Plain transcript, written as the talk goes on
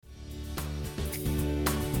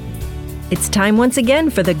It's time once again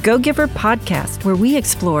for the Go Giver podcast, where we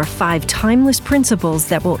explore 5 timeless principles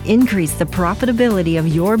that will increase the profitability of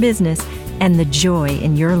your business and the joy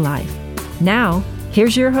in your life. Now,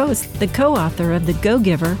 here's your host, the co-author of the Go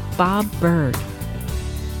Giver, Bob Burg.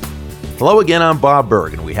 Hello again, I'm Bob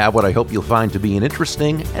Burg, and we have what I hope you'll find to be an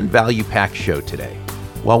interesting and value-packed show today.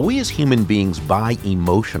 While we as human beings buy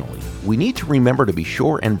emotionally, we need to remember to be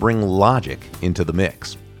sure and bring logic into the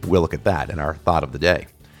mix. We'll look at that in our thought of the day.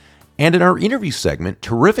 And in our interview segment,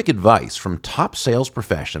 terrific advice from top sales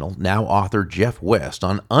professional, now author Jeff West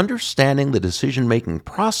on understanding the decision-making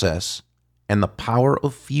process and the power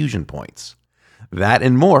of fusion points. That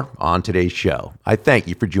and more on today's show. I thank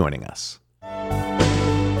you for joining us.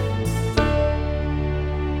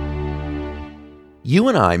 You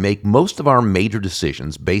and I make most of our major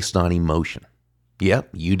decisions based on emotion. Yep,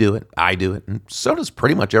 you do it, I do it, and so does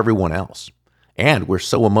pretty much everyone else. And we're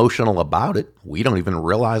so emotional about it, we don't even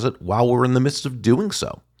realize it while we're in the midst of doing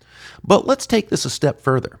so. But let's take this a step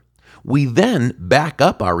further. We then back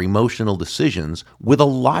up our emotional decisions with a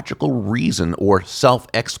logical reason or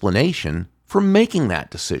self-explanation for making that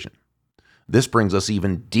decision. This brings us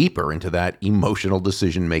even deeper into that emotional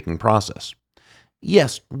decision-making process.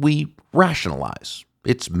 Yes, we rationalize.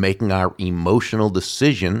 It's making our emotional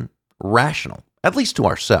decision rational, at least to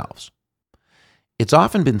ourselves. It's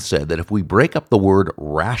often been said that if we break up the word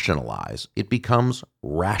rationalize, it becomes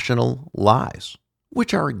rational lies,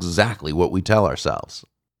 which are exactly what we tell ourselves.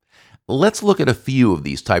 Let's look at a few of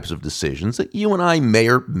these types of decisions that you and I may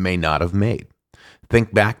or may not have made.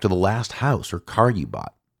 Think back to the last house or car you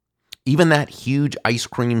bought. Even that huge ice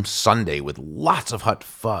cream sundae with lots of hot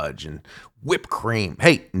fudge and whipped cream.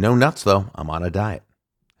 Hey, no nuts though, I'm on a diet.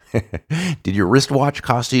 Did your wristwatch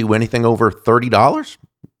cost you anything over $30?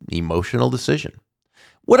 Emotional decision.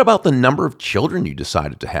 What about the number of children you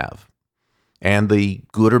decided to have? And the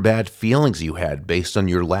good or bad feelings you had based on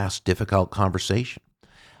your last difficult conversation?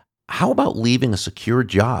 How about leaving a secure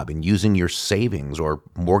job and using your savings or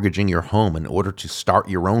mortgaging your home in order to start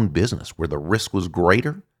your own business where the risk was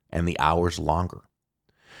greater and the hours longer?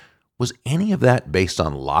 Was any of that based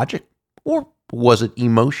on logic or was it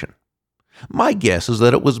emotion? My guess is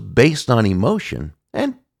that it was based on emotion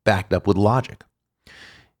and backed up with logic.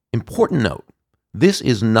 Important note, this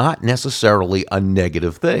is not necessarily a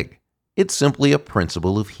negative thing. It's simply a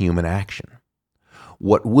principle of human action.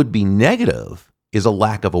 What would be negative is a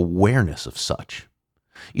lack of awareness of such.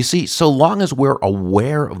 You see, so long as we're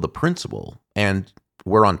aware of the principle and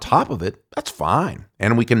we're on top of it, that's fine.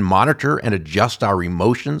 And we can monitor and adjust our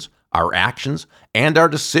emotions, our actions, and our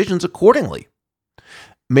decisions accordingly.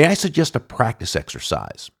 May I suggest a practice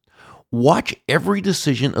exercise? Watch every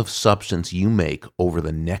decision of substance you make over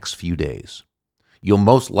the next few days. You'll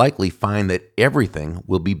most likely find that everything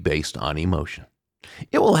will be based on emotion.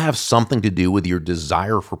 It will have something to do with your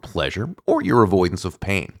desire for pleasure or your avoidance of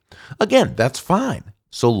pain. Again, that's fine,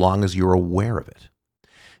 so long as you're aware of it.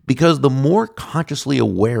 Because the more consciously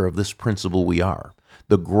aware of this principle we are,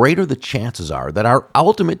 the greater the chances are that our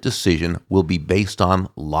ultimate decision will be based on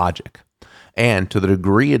logic. And to the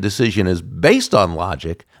degree a decision is based on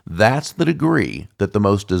logic, that's the degree that the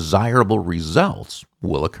most desirable results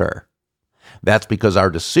will occur. That's because our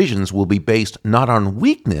decisions will be based not on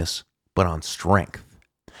weakness, but on strength.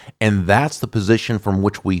 And that's the position from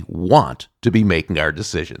which we want to be making our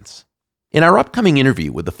decisions. In our upcoming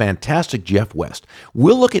interview with the fantastic Jeff West,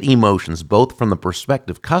 we'll look at emotions both from the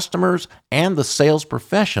perspective of customers and the sales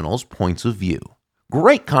professionals' points of view.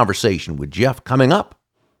 Great conversation with Jeff coming up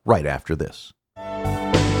right after this.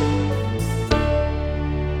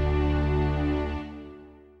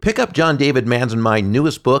 Pick up John David Manns and my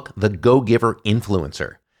newest book, The Go Giver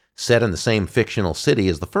Influencer. Set in the same fictional city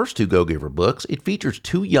as the first 2 Go Giver books, it features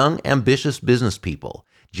 2 young, ambitious business people,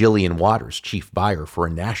 Jillian Waters, chief buyer for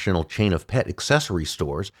a national chain of pet accessory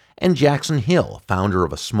stores, and Jackson Hill, founder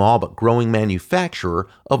of a small but growing manufacturer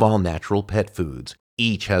of all-natural pet foods.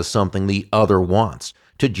 Each has something the other wants.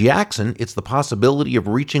 To Jackson, it's the possibility of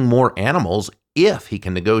reaching more animals if he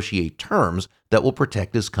can negotiate terms that will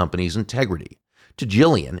protect his company's integrity. To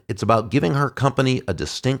Jillian, it's about giving her company a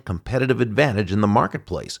distinct competitive advantage in the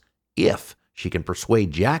marketplace if she can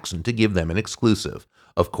persuade Jackson to give them an exclusive.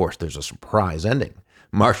 Of course, there's a surprise ending.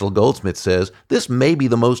 Marshall Goldsmith says this may be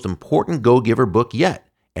the most important Go Giver book yet,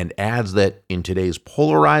 and adds that in today's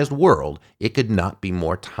polarized world, it could not be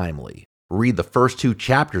more timely. Read the first 2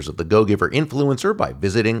 chapters of The Go Giver Influencer by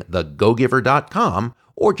visiting thegogiver.com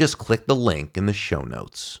or just click the link in the show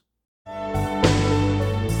notes.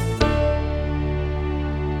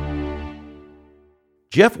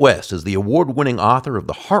 Jeff West is the award-winning author of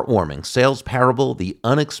the heartwarming sales parable, The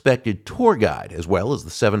Unexpected Tour Guide, as well as the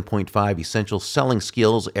 7.5 essential selling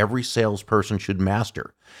skills every salesperson should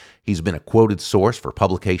master. He's been a quoted source for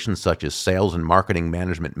publications such as Sales and Marketing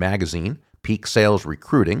Management Magazine, Peak Sales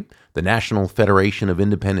Recruiting, the National Federation of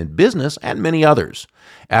Independent Business, and many others.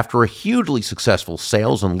 After a hugely successful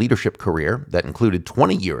sales and leadership career that included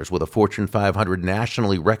 20 years with a Fortune 500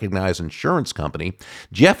 nationally recognized insurance company,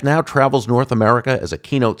 Jeff now travels North America as a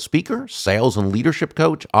keynote speaker, sales and leadership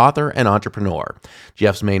coach, author, and entrepreneur.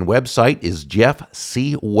 Jeff's main website is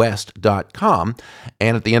jeffcwest.com,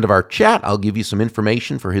 and at the end of our chat, I'll give you some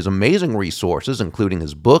information for his amazing resources, including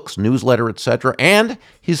his books, newsletter, etc., and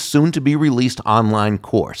his soon-to-be released online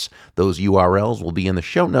course. Those URLs will be in the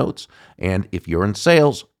show notes, and if you're in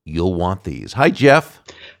sales, you'll want these. Hi, Jeff.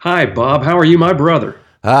 Hi, Bob. How are you, my brother?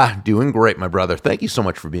 Doing great, my brother. Thank you so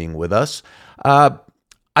much for being with us. I'd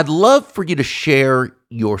love for you to share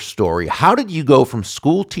your story. How did you go from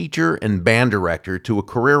school teacher and band director to a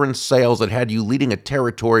career in sales that had you leading a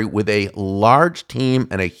territory with a large team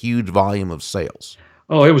and a huge volume of sales?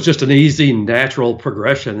 Oh, it was just an easy, natural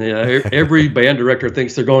progression. You know, every band director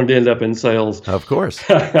thinks they're going to end up in sales. Of course.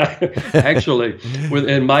 Actually,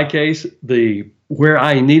 in my case, where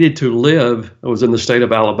I needed to live was in the state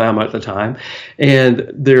of Alabama at the time,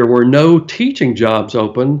 and there were no teaching jobs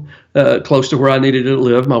open close to where I needed to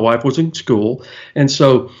live. My wife was in school, and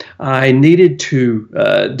so I needed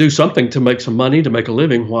to do something to make some money, to make a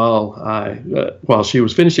living while she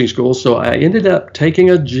was finishing school. So I ended up taking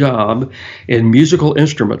a job in musical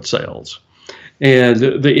instrument sales.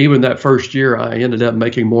 And even that first year, I ended up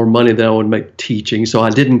making more money than I would make teaching, so I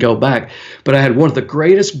didn't go back. But I had one of the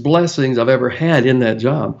greatest blessings I've ever had in that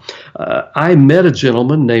job. I met a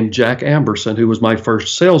gentleman named Jack Amberson, who was my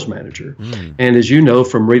first sales manager. And as you know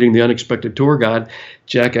from reading The Unexpected Tour Guide,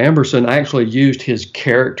 Jack Amberson, I actually used his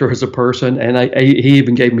character as a person, and he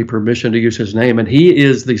even gave me permission to use his name. And he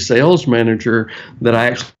is the sales manager that I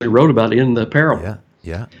actually wrote about in the parable.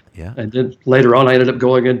 Yeah. And then later on, I ended up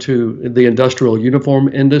going into the industrial uniform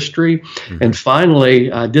industry. And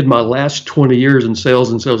finally, I did my last 20 years in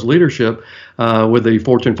sales and sales leadership with the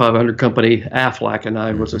Fortune 500 company, Aflac. And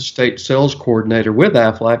I was a state sales coordinator with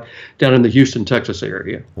Aflac down in the Houston, Texas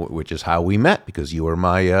area. Which is how we met, because you were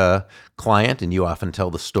my client, and you often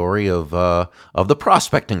tell the story of the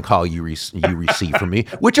prospecting call you received from me,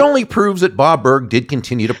 which only proves that Bob Burg did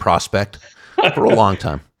continue to prospect for a long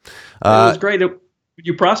time. It was great.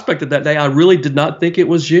 You prospected that day. I really did not think it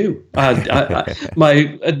was you.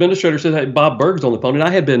 My administrator said, "Hey, Bob Burg's on the phone," and I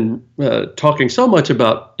had been talking so much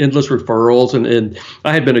about endless referrals, and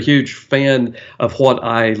I had been a huge fan of what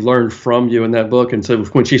I learned from you in that book. And so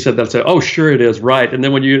when she said that, I said, "Oh, sure it is, right." And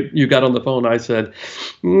then when you got on the phone, I said,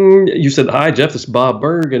 "You said, hi, Jeff, this is Bob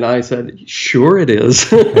Burg," and I said, "Sure it is."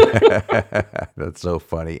 That's so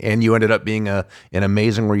funny. And you ended up being an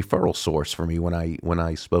amazing referral source for me when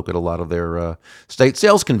I spoke at a lot of their state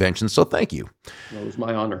sales conventions. So thank you. It was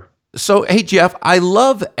my honor. So, hey, Jeff, I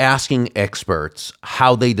love asking experts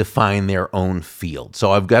how they define their own field.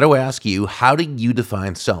 So I've got to ask you, how do you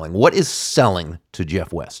define selling? What is selling to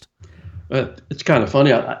Jeff West? It's kind of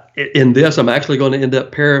funny. In this, I'm actually going to end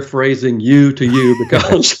up paraphrasing you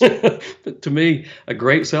because to me, a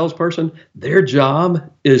great salesperson, their job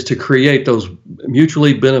is to create those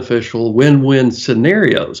mutually beneficial win-win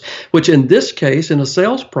scenarios, which in this case, in a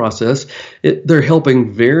sales process, they're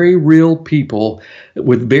helping very real people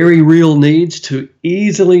with very real needs to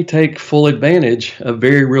easily take full advantage of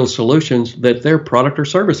very real solutions that their product or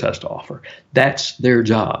service has to offer. That's their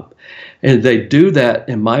job. And they do that,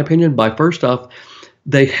 in my opinion, by first off,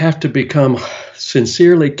 they have to become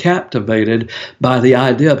sincerely captivated by the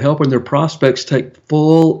idea of helping their prospects take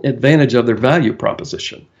full advantage of their value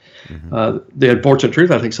proposition. The unfortunate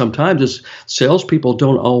truth, I think, sometimes is salespeople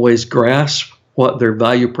don't always grasp what their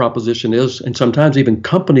value proposition is, and sometimes even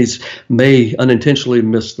companies may unintentionally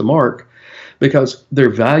miss the mark because their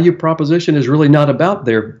value proposition is really not about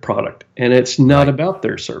their product, and it's not about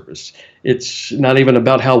their service. It's not even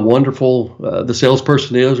about how wonderful the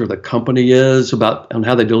salesperson is or the company is on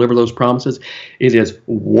how they deliver those promises. It is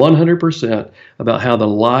 100% about how the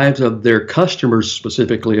lives of their customers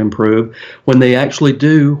specifically improve when they actually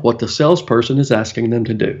do what the salesperson is asking them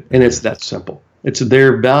to do. And it's that simple. It's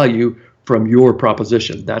their value from your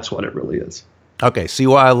proposition. That's what it really is. Okay, see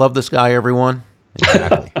why I love this guy, everyone?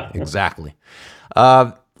 Exactly. Exactly.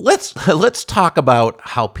 Let's talk about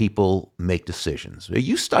how people make decisions.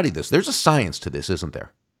 You study this. There's a science to this, isn't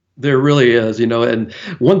there? There really is, and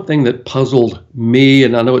one thing that puzzled me,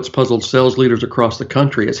 and I know it's puzzled sales leaders across the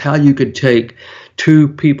country, is how you could take two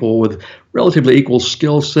people with relatively equal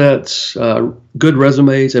skill sets, good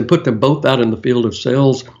resumes, and put them both out in the field of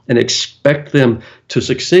sales and expect them to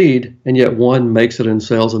succeed, and yet one makes it in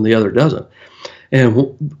sales and the other doesn't.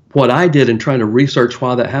 And what I did in trying to research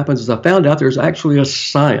why that happens is I found out there's actually a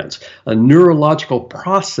science, a neurological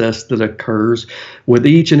process that occurs with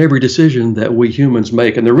each and every decision that we humans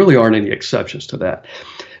make, and there really aren't any exceptions to that.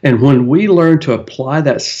 And when we learn to apply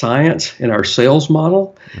that science in our sales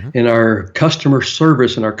model, in our customer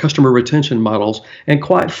service and our customer retention models, and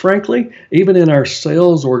quite frankly, even in our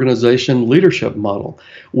sales organization leadership model,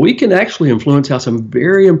 we can actually influence how some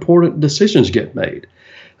very important decisions get made.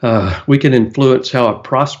 We can influence how a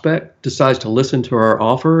prospect decides to listen to our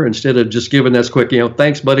offer instead of just giving this quick,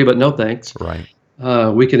 thanks, buddy, but no thanks. Right.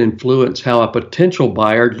 We can influence how a potential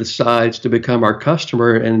buyer decides to become our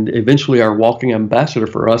customer and eventually our walking ambassador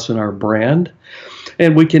for us and our brand.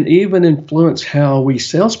 And we can even influence how we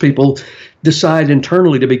salespeople decide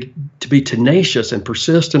internally to be tenacious and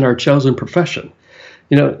persist in our chosen profession.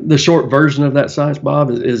 The short version of that science,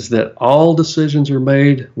 Bob, is that all decisions are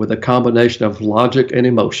made with a combination of logic and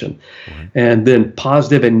emotion. And then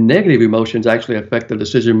positive and negative emotions actually affect the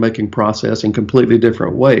decision-making process in completely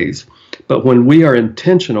different ways. But when we are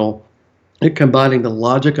intentional at combining the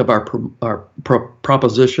logic of our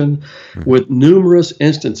proposition with numerous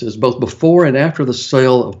instances, both before and after the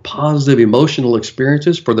sale, of positive emotional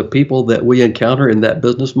experiences for the people that we encounter in that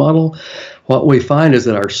business model, what we find is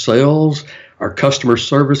that our sales, our customer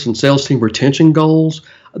service and sales team retention goals,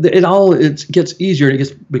 it gets easier and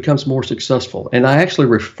it becomes more successful. And I actually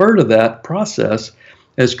refer to that process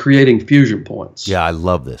as creating fusion points. Yeah, I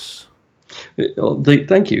love this.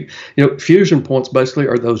 Thank you. Fusion points basically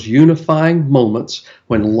are those unifying moments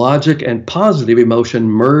when logic and positive emotion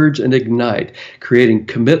merge and ignite, creating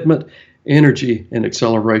commitment, energy, and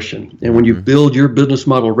acceleration. And when you build your business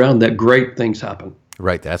model around that, great things happen.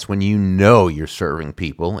 Right. That's when you're serving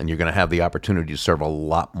people and you're going to have the opportunity to serve a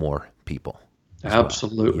lot more people.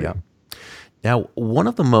 Absolutely. Well. Yeah. Now, one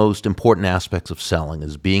of the most important aspects of selling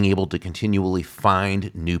is being able to continually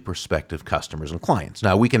find new prospective customers and clients.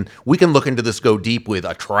 Now, we can look into this, go deep with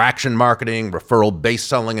attraction marketing, referral-based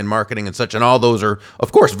selling and marketing and such, and all those are,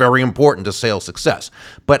 of course, very important to sales success.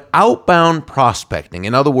 But outbound prospecting,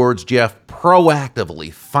 in other words, Jeff,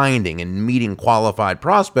 proactively finding and meeting qualified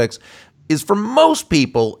prospects, is for most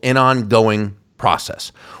people an ongoing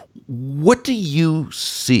process. What do you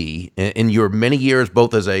see in your many years,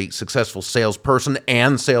 both as a successful salesperson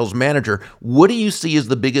and sales manager? What do you see as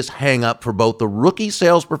the biggest hang up for both the rookie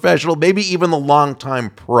sales professional, maybe even the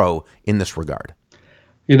longtime pro in this regard?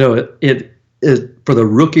 It for the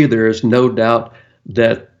rookie, there is no doubt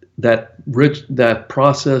that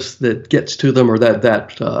process that gets to them, or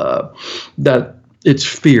that it's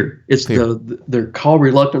fear. It's their call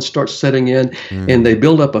reluctance starts setting in, and they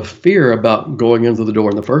build up a fear about going into the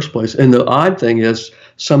door in the first place. And the odd thing is,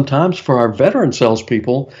 sometimes for our veteran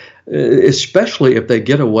salespeople, especially if they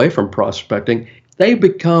get away from prospecting, they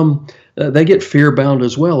get fear bound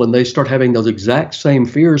as well, and they start having those exact same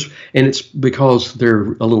fears. And it's because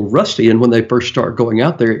they're a little rusty. And when they first start going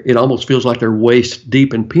out there, it almost feels like they're waist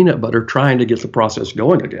deep in peanut butter trying to get the process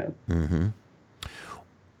going again. Mm-hmm.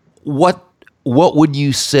 What would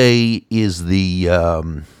you say is the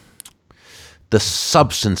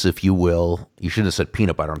substance, if you will? You should have said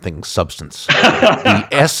peanut butter. I'm thinking substance. The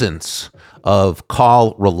essence of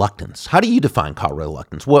call reluctance. How do you define call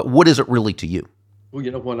reluctance? What is it really to you? Well,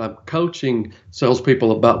 when I'm coaching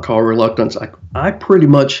salespeople about call reluctance,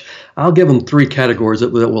 I'll give them three categories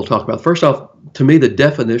that we'll talk about. First off, to me, the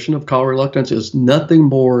definition of call reluctance is nothing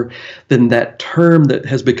more than that term that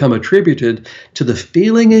has become attributed to the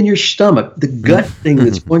feeling in your stomach, the gut thing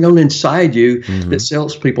that's going on inside you that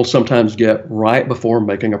salespeople sometimes get right before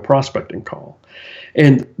making a prospecting call.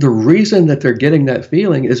 And the reason that they're getting that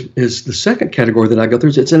feeling is the second category that I go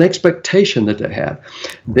through. It's an expectation that they have.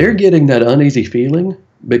 They're getting that uneasy feeling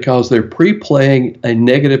because they're pre-playing a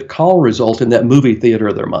negative call result in that movie theater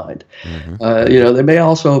of their mind. They may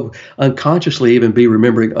also unconsciously even be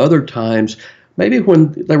remembering other times, maybe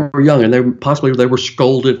when they were young and they were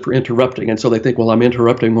scolded for interrupting. And so they think, well, I'm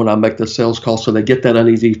interrupting when I make the sales call. So they get that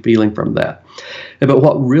uneasy feeling from that. But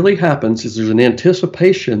what really happens is there's an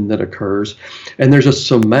anticipation that occurs, and there's a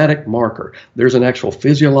somatic marker. There's an actual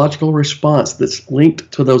physiological response that's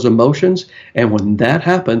linked to those emotions. And when that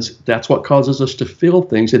happens, that's what causes us to feel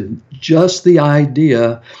things. And just the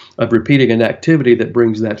idea of repeating an activity that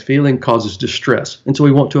brings that feeling causes distress. And so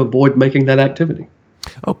we want to avoid making that activity.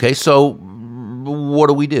 Okay, so what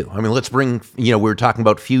do we do? I mean, let's bring, we were talking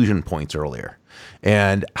about fusion points earlier.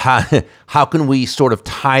 And how can we sort of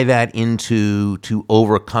tie that into to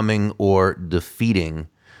overcoming or defeating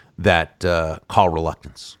that call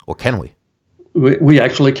reluctance, or can we? We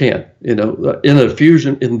actually can. In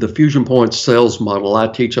the Fusion Points sales model, I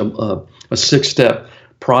teach a 6-step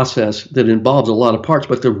process that involves a lot of parts,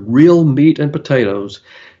 but the real meat and potatoes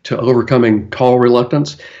to overcoming call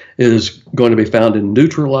reluctance is going to be found in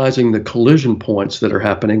neutralizing the collision points that are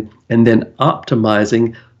happening and then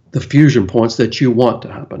optimizing the fusion points that you want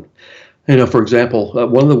to happen. For example,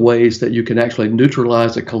 one of the ways that you can actually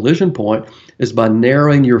neutralize a collision point is by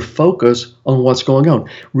narrowing your focus on what's going on.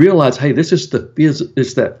 Realize, hey, this is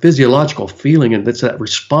it's that physiological feeling and it's that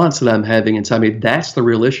response that I'm having inside me. That's the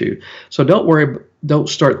real issue. So don't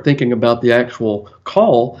start thinking about the actual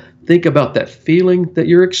call. Think about that feeling that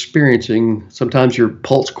you're experiencing. Sometimes your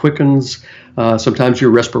pulse quickens. Sometimes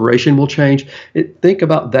your respiration will change. Think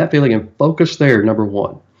about that feeling and focus there, number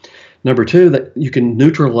one. Number two, that you can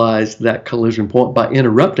neutralize that collision point by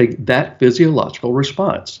interrupting that physiological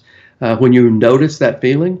response. When you notice that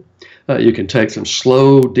feeling, you can take some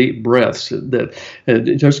slow, deep breaths that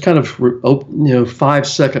just kind of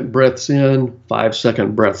 5-second breaths in,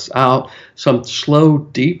 5-second breaths out, some slow,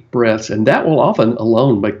 deep breaths, and that will often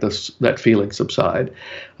alone make that feeling subside.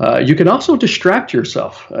 You can also distract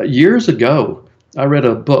yourself. Years ago, I read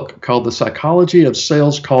a book called The Psychology of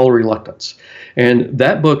Sales Call Reluctance. And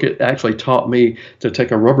that book, it actually taught me to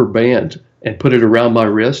take a rubber band and put it around my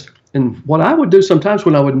wrist. And what I would do sometimes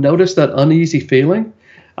when I would notice that uneasy feeling,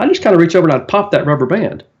 I just kind of reach over and I'd pop that rubber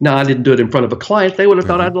band. Now, I didn't do it in front of a client. They would have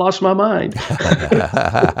thought I'd lost my mind.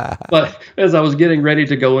 But as I was getting ready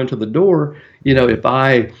to go into the door, if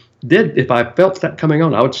I felt that coming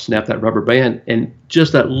on, I would snap that rubber band, and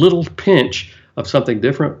just that little pinch of something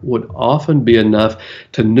different would often be enough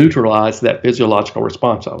to neutralize that physiological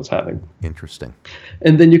response I was having. Interesting.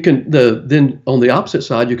 And then then on the opposite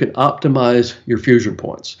side, you can optimize your fusion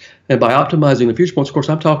points. And by optimizing the fusion points, of course,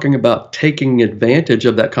 I'm talking about taking advantage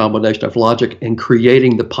of that combination of logic and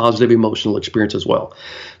creating the positive emotional experience as well.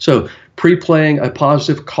 So pre-playing a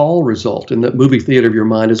positive call result in the movie theater of your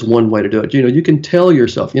mind is one way to do it. You can tell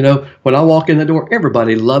yourself, when I walk in the door,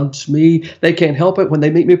 everybody loves me. They can't help it. When they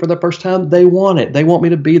meet me for the first time, they want it. They want me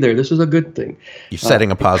to be there. This is a good thing. You're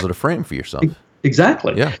setting a positive frame for yourself.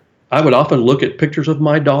 Exactly. Yeah. I would often look at pictures of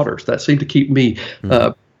my daughters. That seemed to keep me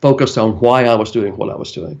focused on why I was doing what I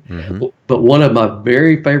was doing. Mm-hmm. But one of my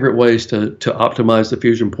very favorite ways to optimize the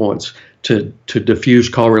fusion points to diffuse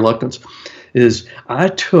call reluctance is I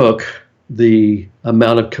took the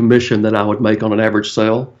amount of commission that I would make on an average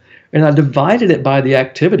sale, and I divided it by the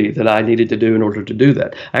activity that I needed to do in order to do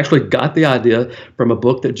that. I actually got the idea from a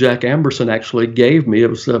book that Jack Amberson actually gave me. It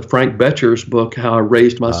was Frank Bettcher's book, How I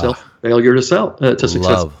Raised Myself Failure to Sell to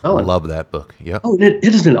Success. Love that book. Yeah. Oh, it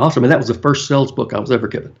isn't awesome. And that was the first sales book I was ever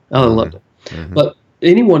given. I loved it. Mm-hmm. But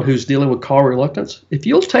anyone who's dealing with call reluctance, if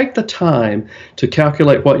you'll take the time to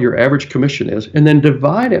calculate what your average commission is and then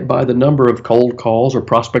divide it by the number of cold calls or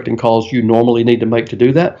prospecting calls you normally need to make to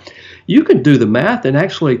do that, you can do the math and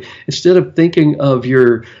actually, instead of thinking of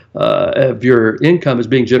your income as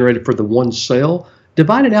being generated for the one sale,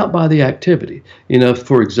 divide it out by the activity.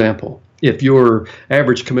 For example, if your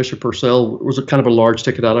average commission per sale was a kind of a large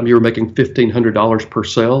ticket item, you were making $1,500 per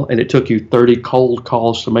sale, and it took you 30 cold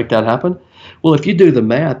calls to make that happen. Well, if you do the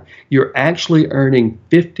math, you're actually earning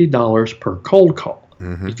 $50 per cold call,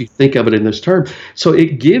 if you think of it in this term. So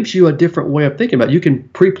it gives you a different way of thinking about it. You can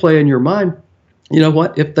pre-play in your mind, you know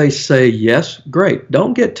what, if they say yes, great.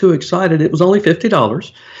 Don't get too excited. It was only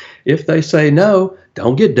 $50. If they say no,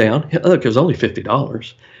 don't get down. Look, it was only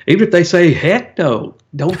 $50. Even if they say, heck no,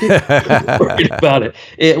 don't get worried about it.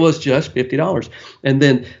 It was just $50. And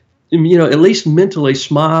then, at least mentally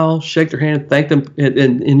smile, shake their hand, thank them,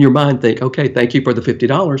 and in your mind think, okay, thank you for the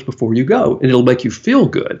 $50 before you go, and it'll make you feel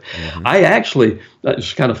good. Mm-hmm. I actually,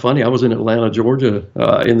 it's kind of funny, I was in Atlanta, Georgia,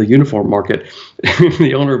 in the uniform market.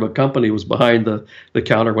 The owner of a company was behind the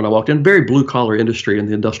counter when I walked in, very blue-collar industry in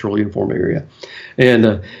the industrial uniform area.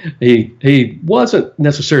 And he wasn't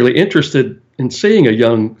necessarily interested in seeing a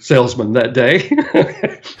young salesman that day.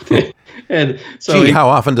 And so how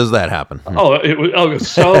often does that happen? It was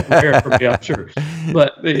so rare for me, I'm sure.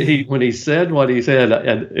 But when he said what he said,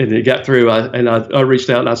 and he got through, I reached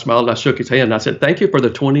out and I smiled and I shook his hand and I said, thank you for the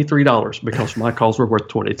 $23 because my calls were worth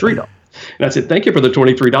 $23. And I said, thank you for the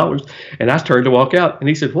 $23. And I turned to walk out. And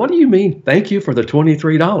he said, what do you mean, thank you for the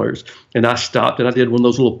 $23? And I stopped and I did one of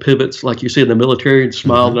those little pivots like you see in the military and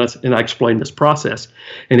smiled. And I explained this process.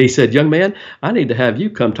 And he said, young man, I need to have you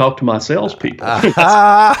come talk to my salespeople.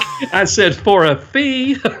 I said, for a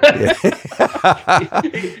fee.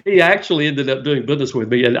 He actually ended up doing business with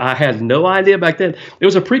me. And I had no idea back then. It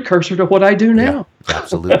was a precursor to what I do now. Yeah,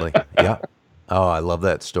 absolutely. Yeah. Oh, I love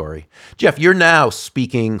that story. Jeff, you're now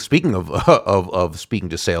speaking of speaking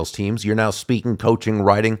to sales teams, you're now speaking, coaching,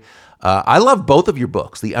 writing. I love both of your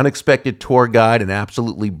books, The Unexpected Tour Guide, an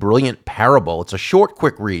absolutely brilliant parable. It's a short,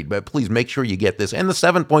 quick read, but please make sure you get this. And the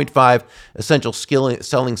 7.5 Essential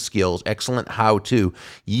Selling Skills, excellent how-to.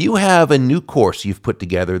 You have a new course you've put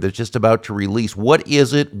together that's just about to release. What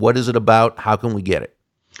is it? What is it about? How can we get it?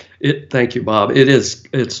 Thank you, Bob.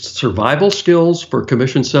 It's survival skills for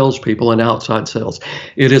commission salespeople and outside sales.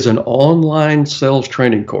 It is an online sales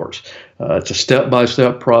training course. It's a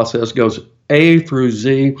step-by-step process, goes A through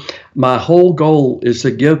Z. My whole goal is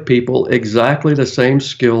to give people exactly the same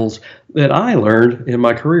skills that I learned in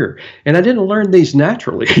my career. And I didn't learn these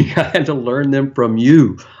naturally. I had to learn them from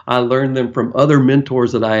you. I learned them from other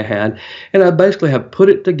mentors that I had. And I basically have put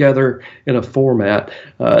it together in a format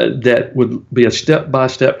that would be a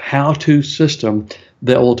step-by-step how-to system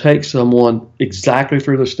that will take someone exactly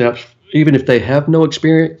through the steps, even if they have no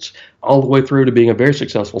experience, all the way through to being a very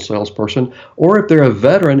successful salesperson, or if they're a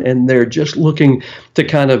veteran and they're just looking to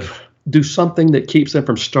kind of do something that keeps them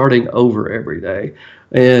from starting over every day.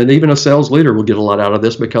 And even a sales leader will get a lot out of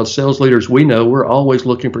this, because sales leaders, we know, we're always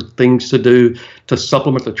looking for things to do to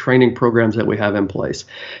supplement the training programs that we have in place.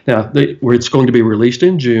 Now, it's going to be released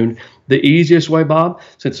in June. The easiest way, Bob,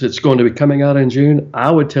 since it's going to be coming out in June,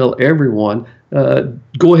 I would tell everyone,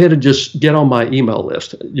 go ahead and just get on my email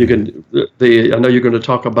list. You can. I know you're going to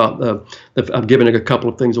talk about. I'm giving a couple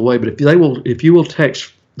of things away, but if you will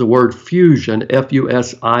text the word fusion,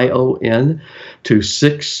 FUSION, to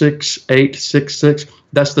 66866.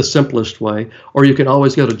 That's the simplest way. Or you can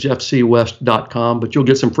always go to jeffcwest.com, but you'll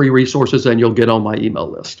get some free resources and you'll get on my email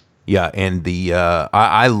list. Yeah, and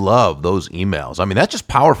I love those emails. I mean, that's just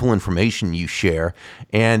powerful information you share.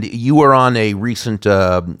 And you were on a recent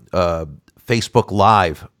Facebook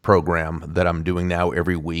Live program that I'm doing now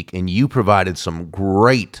every week, and you provided some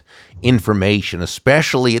great information,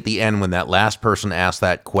 especially at the end when that last person asked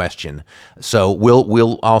that question. So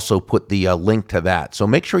we'll also put the link to that. So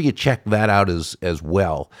make sure you check that out as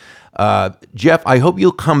well. Jeff, I hope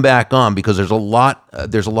you'll come back on, because there's a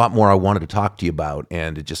lot more I wanted to talk to you about,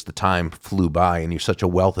 and the time flew by, and you're such a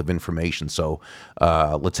wealth of information. So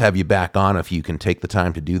let's have you back on if you can take the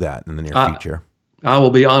time to do that in the near future. I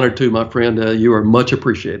will be honored to, my friend. You are much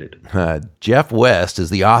appreciated. Jeff West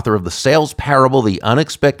is the author of The Sales Parable, The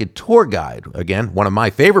Unexpected Tour Guide. Again, one of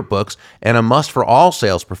my favorite books and a must for all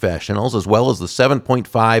sales professionals, as well as the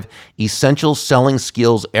 7.5 Essential Selling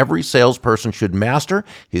Skills Every Salesperson Should Master.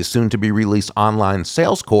 His soon-to-be-released online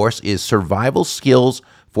sales course is Survival Skills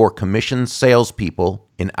for Commissioned Salespeople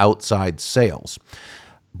in Outside Sales.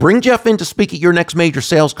 Bring Jeff in to speak at your next major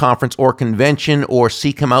sales conference or convention, or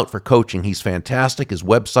seek him out for coaching. He's fantastic. His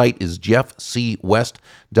website is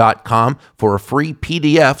jeffcwest.com for a free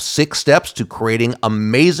PDF, 6 steps to creating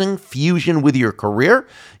amazing fusion with your career,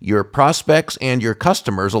 your prospects, and your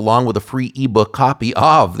customers, along with a free ebook copy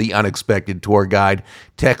of The Unexpected Tour Guide.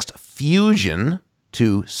 Text FUSION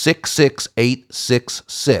to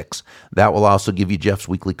 66866. That will also give you Jeff's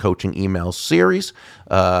weekly coaching email series.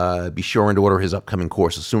 Be sure to order his upcoming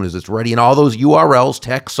course as soon as it's ready. And all those URLs,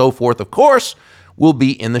 text, so forth, of course, will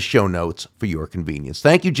be in the show notes for your convenience.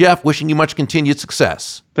 Thank you, Jeff. Wishing you much continued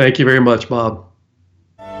success. Thank you very much, Bob.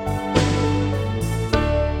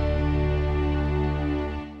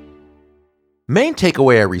 Main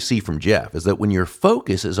takeaway I receive from Jeff is that when your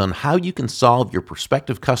focus is on how you can solve your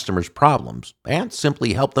prospective customers' problems and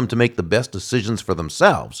simply help them to make the best decisions for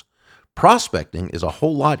themselves, prospecting is a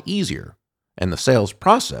whole lot easier, and the sales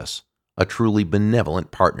process a truly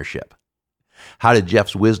benevolent partnership. How did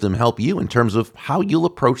Jeff's wisdom help you in terms of how you'll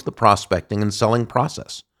approach the prospecting and selling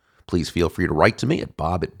process? Please feel free to write to me at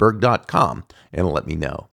bob@berg.com and let me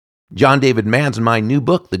know. John David Mann's my new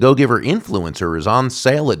book, The Go-Giver Influencer, is on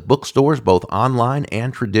sale at bookstores both online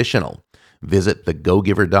and traditional. Visit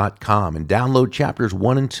thegogiver.com and download chapters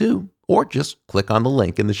 1 and 2, or just click on the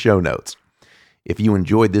link in the show notes. If you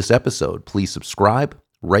enjoyed this episode, please subscribe,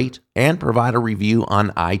 rate, and provide a review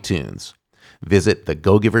on iTunes. Visit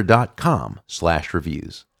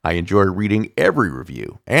thegogiver.com/reviews. I enjoy reading every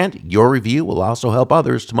review, and your review will also help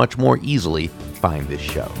others to much more easily find this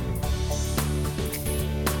show.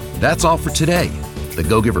 That's all for today. The The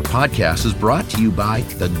Go-Giver podcast is brought to you by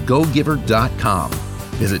thegogiver.com.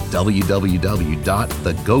 Visit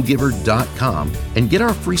www.thegogiver.com and get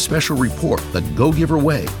our free special report, The Go-Giver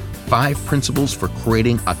Way, 5 Principles for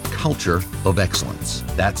Creating a Culture of Excellence.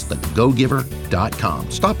 That's thegogiver.com.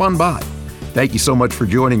 Stop on by. Thank you so much for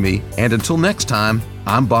joining me, and until next time,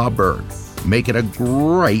 I'm Bob Berg. Make it a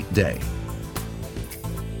great day.